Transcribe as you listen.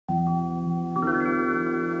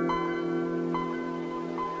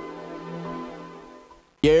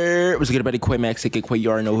Yeah, what's good, everybody? Quamax, aka you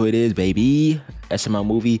already know who it is, baby. SML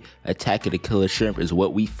movie, Attack of the Killer Shrimp is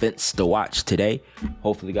what we fints to watch today.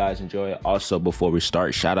 Hopefully, you guys enjoy it. Also, before we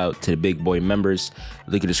start, shout out to the big boy members.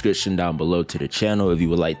 Link in the description down below to the channel if you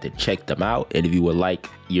would like to check them out. And if you would like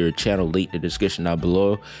your channel, link in the description down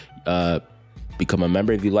below. Become a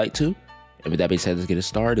member if you'd like to. And with that being said, let's get it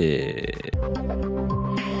started.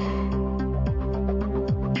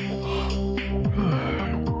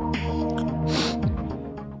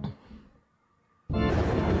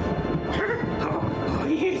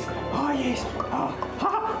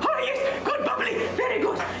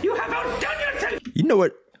 You know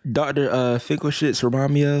what Dr. Finkelshits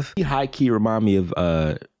remind me of? He high-key remind me of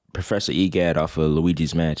Professor Idgaf off of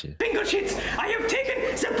Luigi's Mansion. Finkelshits, I have taken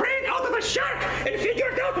the brain out of a shark and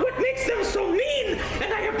figured out what makes them so mean.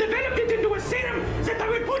 And I have developed it into a serum that I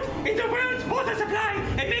will put in the world's water supply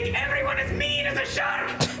and make everyone as mean as a shark.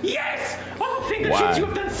 Yes! Oh, Finkelshits, you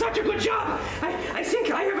have done such a good job. I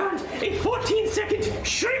think I have earned a 14-second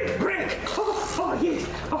shrimp break. Oh, yes.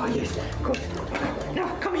 Oh, yes. Good.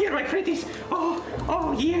 Now, come here, my pretties.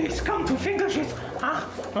 Oh, yes. Come to Finkelshits.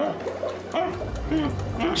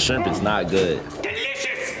 Shrimp is not good.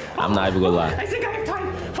 Delicious. I'm not even gonna lie. I think I have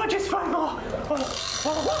time for just one more. Oh,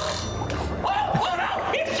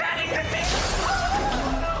 no. It's trying to think.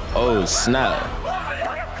 Oh, snap.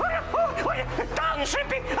 Darn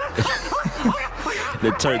shrimpy.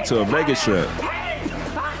 They turned to a mega shrimp.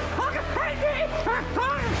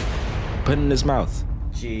 Put it in his mouth.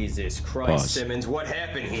 Jesus Christ, Pause. Simmons, what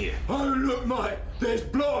happened here? Oh, look, mate, there's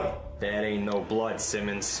blood. That ain't no blood,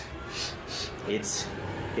 Simmons. It's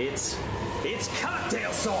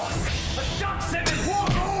cocktail sauce. A duck, Simmons,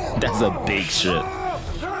 walk on! That's a big shrimp.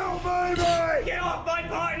 Help me, mate! Get off my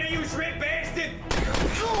partner, you shrimp bastard!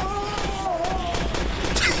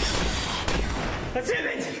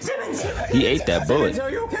 Simmons! He ate that bullet. Simmons,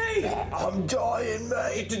 are you okay? I'm dying,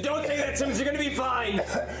 mate. Don't say that, Simmons, you're gonna be fine.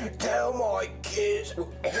 Tell my kids.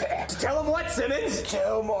 Tell him what, Simmons?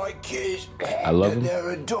 Tell my kids. I love him.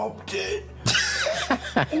 They're adopted.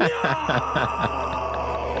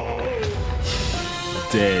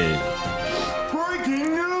 Dang.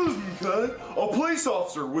 Breaking news, okay? A police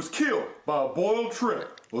officer was killed by a boiled shrimp.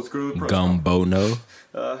 Let's go to the press. Gumbono.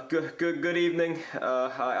 Good evening.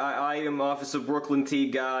 I am Officer Brooklyn T.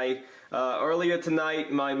 Guy. Earlier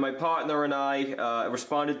tonight, my partner and I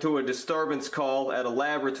responded to a disturbance call at a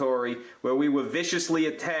laboratory where we were viciously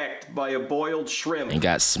attacked by a boiled shrimp. And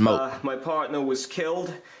got smoked. My partner was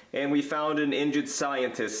killed, and we found an injured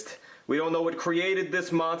scientist. We don't know what created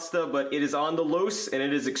this monster, but it is on the loose, and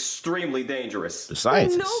it is extremely dangerous. The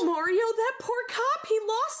scientist. No, Mario, that poor cop, he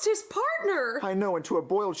lost his partner. I know, and to a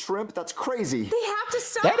boiled shrimp, that's crazy. They have to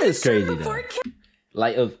stop That is this shrimp crazy, before though. it kills.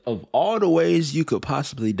 Like, of all the ways you could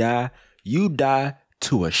possibly die, you die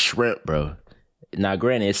to a shrimp, bro. Now,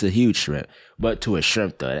 granted, it's a huge shrimp, but to a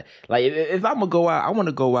shrimp, though. Like, if I'm gonna go out, I want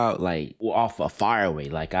to go out, like, off a fireway.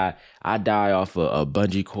 Like, I die off a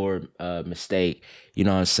bungee cord mistake. You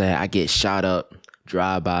know what I'm saying? I get shot up,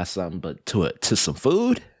 drive by something, but to some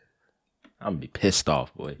food, I'm gonna be pissed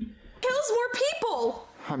off, boy. Kills more people.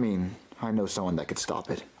 I mean, I know someone that could stop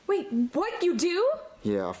it. Wait, what, you do?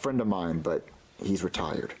 Yeah, a friend of mine, but he's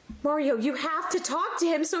retired. Mario, you have to talk to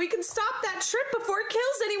him so he can stop that shrimp before it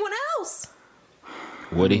kills anyone else.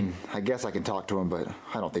 Woody? I guess I can talk to him, but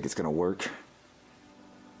I don't think it's gonna work.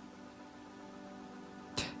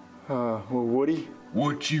 Well, Woody?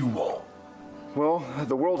 What you want? Well,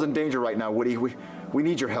 the world's in danger right now, Woody. We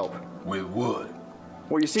need your help. With what?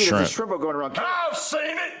 Well, you see, there's a shrimp going around. I've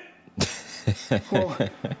seen it. Well,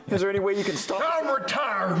 is there any way you can stop it? I'm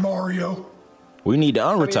retired, Mario. We need to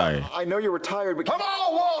unretire. I know you're retired, but... I'm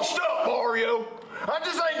all washed up, Mario. I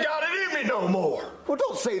just ain't got it in me no more. Well,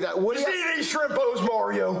 don't say that, Woody. You see these shrimpos,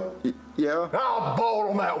 Mario? Yeah? I bought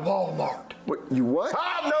them at Walmart. What, you what?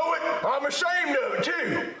 I know it. I'm ashamed of it,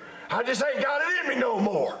 too. I just ain't got it in me no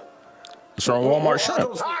more. It's from Walmart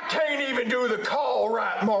shrimp. I can't even do the call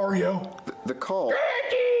right, Mario. The call? Yeah,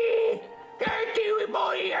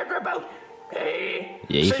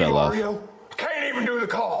 he See, fell off. Mario? Can't even do the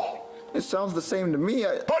call. It sounds the same to me.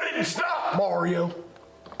 Put it in stop, Mario.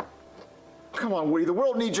 Come on, Woody. The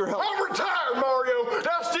world needs your help. I'm retired, Mario.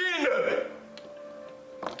 That's the end of it.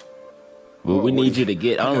 Well, we need you to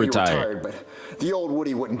get I know you're unretired. retired, but the old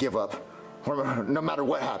Woody wouldn't give up. No matter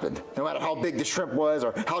what happened, no matter how big the shrimp was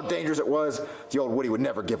or how dangerous it was, the old Woody would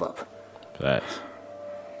never give up. Facts.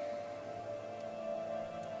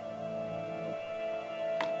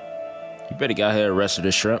 You better get out here and arrested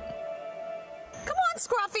this shrimp. Come on,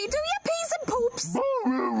 Scruffy, do your peas and poops.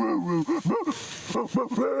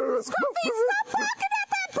 Scruffy, stop barking at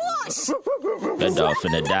that bush. That dog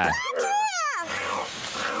finna die.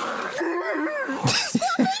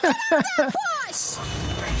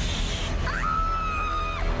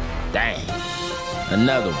 Dang.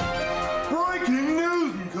 Another one. Breaking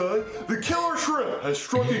news, 𝑬𝑃. The killer shrimp has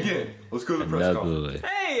struck again. Let's go to the press conference.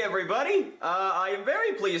 Hey, everybody. I am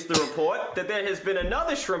very pleased to report that there has been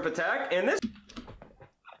another shrimp attack in this...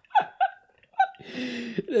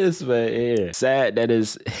 This man here. Sad that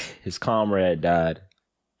his comrade died.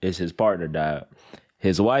 His partner died.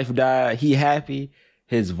 His wife died. He happy.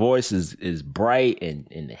 His voice is bright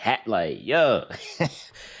and hat like, yo.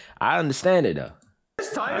 I understand it though.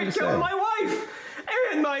 This time it killed my wife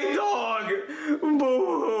and my dog.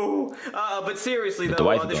 Boo-hoo. But seriously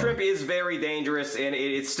though, the shrimp is very dangerous and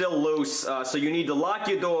it's still loose. So you need to lock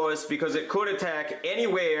your doors because it could attack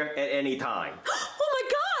anywhere at any time. Oh my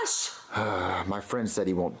gosh! My friend said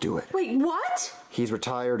he won't do it. Wait, what? He's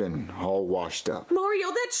retired and all washed up. Mario,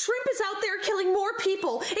 that shrimp is out there killing more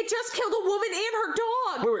people. It just killed a woman and her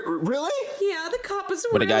dog. Wait, really? Yeah, the cop is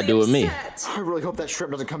What really it got to do with me? I really hope that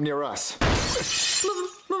shrimp doesn't come near us.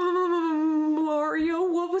 Mario,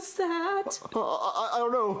 what was that? I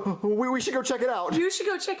don't know. We should go check it out. You should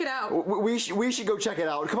go check it out. We should go check it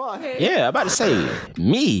out. Come on. Yeah, I'm about to say,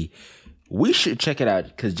 we should check it out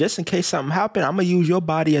because just in case something happens, I'm gonna use your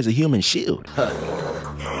body as a human shield. God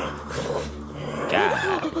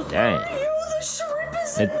dang. Mario, the shrimp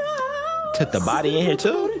is in the house. Took the body in here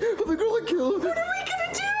too? Oh, the girl that killed. What are we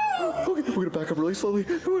gonna do? Okay, we're gonna back up really slowly.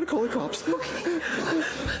 We're gonna call the cops. Okay.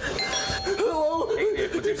 Hello?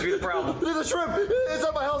 What seems to be the problem? There's a shrimp. It's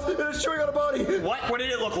at my house and it's chewing on a body. What did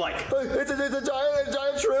it look like? It's a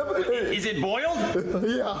giant shrimp. Is it boiled?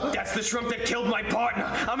 Yeah. That's the shrimp that killed my partner.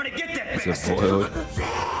 I'm gonna get that bastard.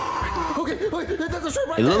 Okay, wait, that's a shrimp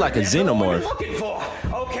right It looked there. like a That's what we're xenomorph. looking for.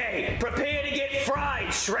 Okay, prepare to get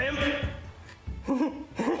fried, shrimp.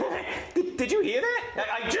 Did you hear that?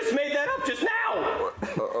 I just made that up just now.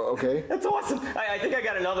 Okay. That's awesome. I think I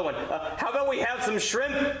got another one. How about we have some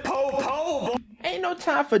shrimp po-po? Ain't no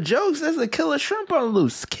time for jokes. There's a killer shrimp on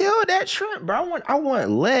loose. Kill that shrimp, bro. I want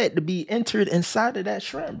lead to be entered inside of that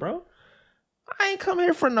shrimp, bro. I ain't come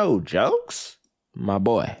here for no jokes, my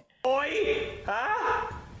boy. Boy, huh?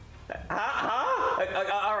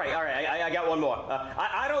 All right. I got one more.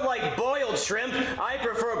 I don't like boiled shrimp. I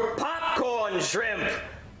prefer popcorn shrimp.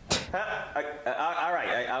 All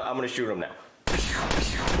right, I'm gonna shoot him now.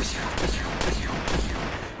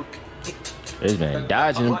 This man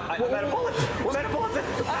dodging him. I'm out of bullets. I'm out of bullets.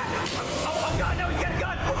 Oh God, no, he's got a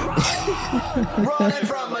gun. Running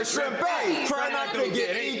from a shrimp bait. Try not to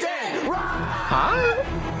get eaten. Huh?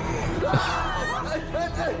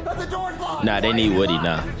 The door's locked. Nah, they need Woody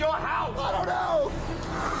now. This is your house. I don't know.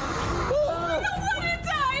 I don't want to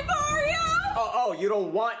die, Mario! Oh, you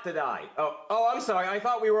don't want to die. Oh, I'm sorry. I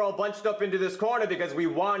thought we were all bunched up into this corner because we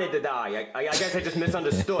wanted to die. I guess I just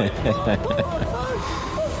misunderstood.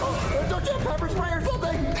 Don't you have pepper spray or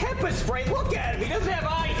something? Pepper spray? Look at him. He doesn't have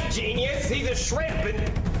eyes, genius. He's a shrimp. And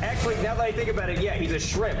actually, now that I think about it, yeah, he's a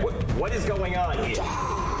shrimp. What is going on here?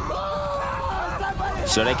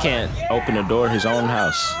 So they can't open the door of his own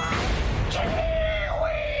house.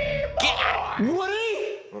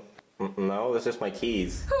 Woody? No, that's just my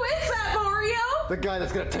keys. Who is that, Mario? The guy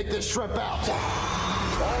that's gonna take this shrimp out. All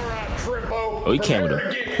right, Shrimpo. Oh, he came with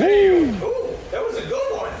Prepare him. to get paid. Ooh, that was a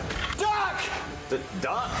good one. Duck! The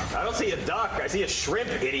duck? I don't see a duck. I see a shrimp,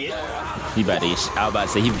 idiot. He about to, I was about to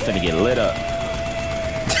say he finna get lit up.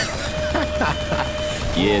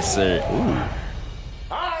 Yes, sir.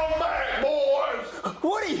 Ooh. I'm back, boys.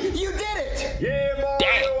 Woody, you did it! Yeah, Mario,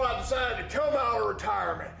 Dang. I decided to come out of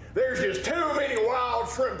retirement. There's just too many wild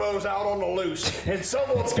shrimpos out on the loose, and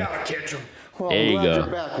someone's got to catch them. Well, There you glad go. You're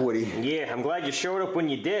back, Woody. Yeah, I'm glad you showed up when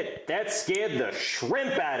you did. That scared the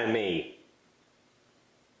shrimp out of me.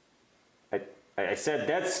 I said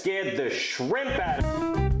that scared the shrimp out of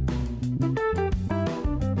me.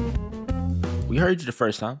 We heard you the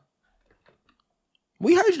first time. But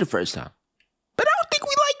I don't think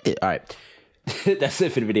we liked it. All right. That's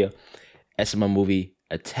it for the video. SML movie,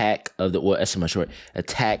 Attack of the, SML short,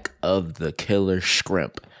 Attack of the Killer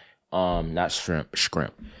Shrimp. Not shrimp,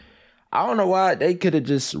 shrimp. I don't know why. They could have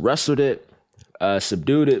just wrestled it,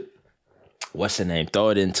 subdued it. What's the name? Throw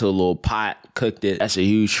it into a little pot, cooked it. That's a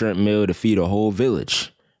huge shrimp meal to feed a whole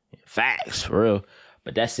village. Facts, for real.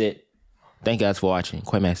 But that's it. Thank you guys for watching.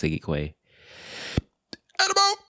 Quamax, 𝐸𝑃.